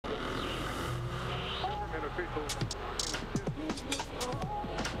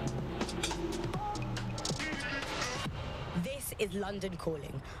This is London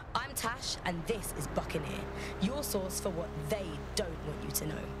Calling. I'm Tash, and this is Buccaneer, your source for what they don't want you to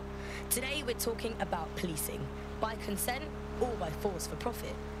know. Today we're talking about policing, by consent or by force for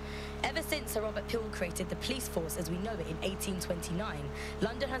profit. Ever since Sir Robert Peel created the police force as we know it in 1829,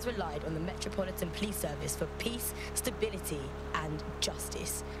 London has relied on the Metropolitan Police Service for peace, stability and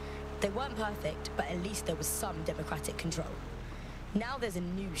justice. They weren't perfect, but at least there was some democratic control. Now there's a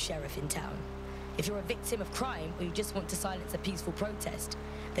new sheriff in town. If you're a victim of crime or you just want to silence a peaceful protest,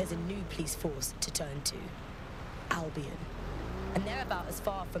 there's a new police force to turn to. Albion. And they're about as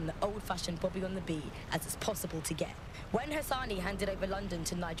far from the old-fashioned Bobby on the beat as it's possible to get. When Hassani handed over London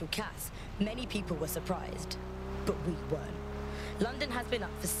to Nigel Cass, many people were surprised, but we weren't. London has been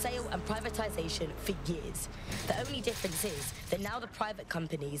up for sale and privatisation for years. The only difference is that now the private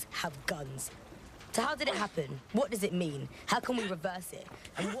companies have guns. So how did it happen? What does it mean? How can we reverse it?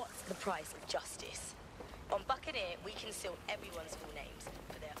 And what's the price of justice? On Buccaneer, we conceal everyone's full names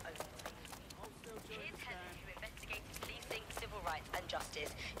for their own sake. Here's Helen, who investigated policing, civil rights and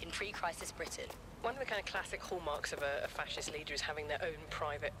justice in pre-crisis Britain. One of the kind of classic hallmarks of a fascist leader is having their own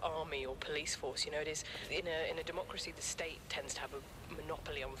private army or police force. You know, it is in a democracy, the state tends to have a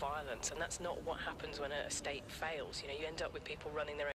monopoly on violence, and that's not what happens when a state fails. You know, you end up with people running their